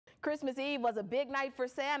Christmas Eve was a big night for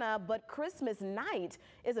Santa, but Christmas night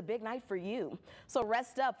is a big night for you. So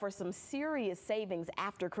rest up for some serious savings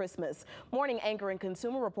after Christmas. Morning anchor and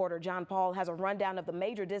consumer reporter John Paul has a rundown of the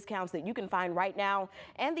major discounts that you can find right now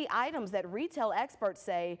and the items that retail experts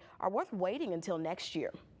say are worth waiting until next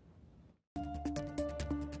year.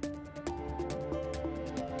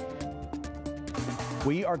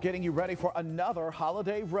 We are getting you ready for another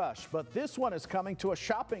holiday rush, but this one is coming to a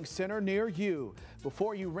shopping center near you.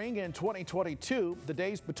 Before you ring in 2022, the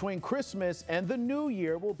days between Christmas and the New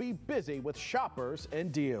Year will be busy with shoppers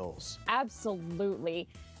and deals. Absolutely.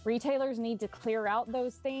 Retailers need to clear out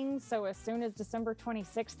those things, so as soon as December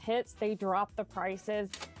 26th hits, they drop the prices.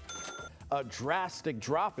 A drastic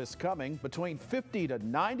drop is coming, between 50 to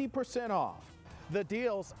 90% off. The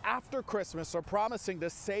deals after Christmas are promising to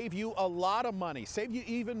save you a lot of money, save you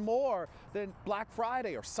even more than Black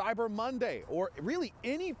Friday or Cyber Monday, or really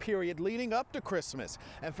any period leading up to Christmas.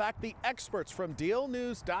 In fact, the experts from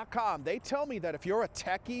DealNews.com, they tell me that if you're a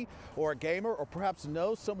techie or a gamer or perhaps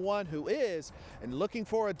know someone who is and looking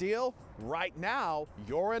for a deal, right now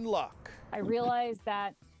you're in luck. I realize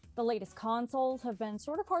that the latest consoles have been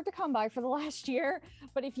sort of hard to come by for the last year,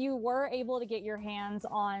 but if you were able to get your hands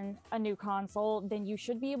on a new console, then you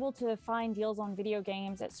should be able to find deals on video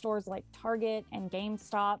games at stores like Target and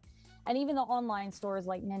GameStop, and even the online stores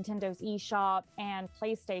like Nintendo's eShop and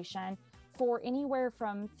PlayStation, for anywhere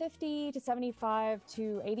from 50 to 75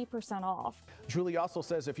 to 80% off. Julie also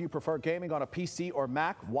says if you prefer gaming on a PC or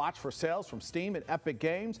Mac, watch for sales from Steam and Epic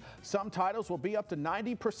Games. Some titles will be up to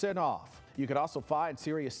 90% off. You could also find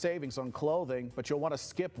serious savings on clothing, but you'll want to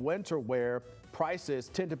skip winter wear. Prices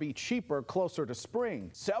tend to be cheaper closer to spring.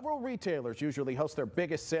 Several retailers usually host their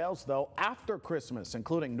biggest sales, though, after Christmas,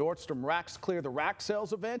 including Nordstrom Rack's Clear the Rack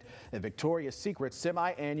sales event and Victoria's Secret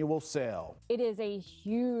semi-annual sale. It is a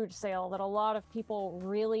huge sale that a lot of people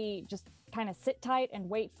really just kind of sit tight and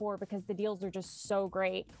wait for because the deals are just so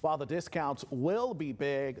great. While the discounts will be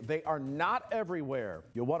big, they are not everywhere.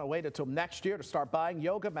 You'll want to wait until next year to start buying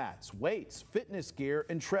yoga mats, weights, fitness gear,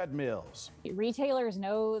 and treadmills. Retailers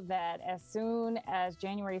know that as soon as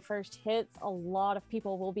January 1st hits, a lot of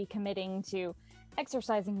people will be committing to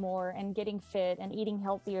exercising more and getting fit and eating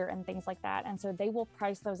healthier and things like that. And so they will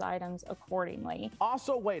price those items accordingly.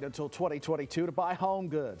 Also wait until 2022 to buy home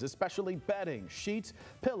goods, especially bedding, sheets,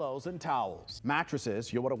 pillows, and towels.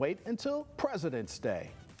 Mattresses, you'll want to wait until President's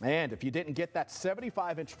Day. And if you didn't get that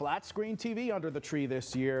 75-inch flat screen TV under the tree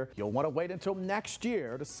this year, you'll want to wait until next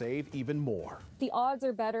year to save even more. The odds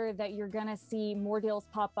are better that you're going to see more deals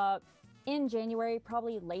pop up in January,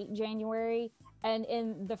 probably late January, and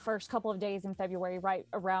in the first couple of days in February, right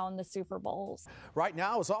around the Super Bowls. Right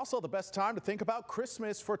now is also the best time to think about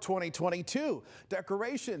Christmas for 2022.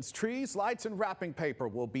 Decorations, trees, lights, and wrapping paper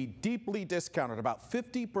will be deeply discounted, about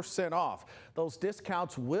 50% off. Those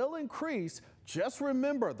discounts will increase. Just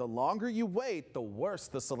remember, the longer you wait, the worse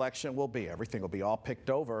the selection will be. Everything will be all picked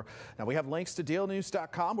over. Now, we have links to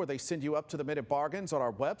DealNews.com where they send you up-to-the-minute bargains on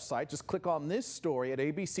our website. Just click on this story at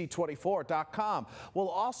abc24.com. We'll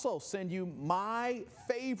also send you my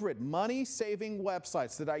favorite money-saving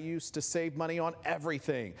websites that I use to save money on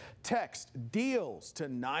everything. Text DEALS to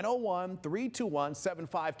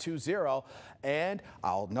 901-321-7520, and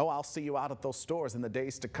I'll see you out at those stores in the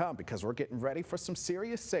days to come because we're getting ready for some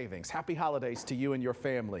serious savings. Happy holidays to you and your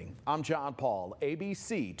family. I'm John Paul,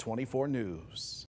 ABC 24 News.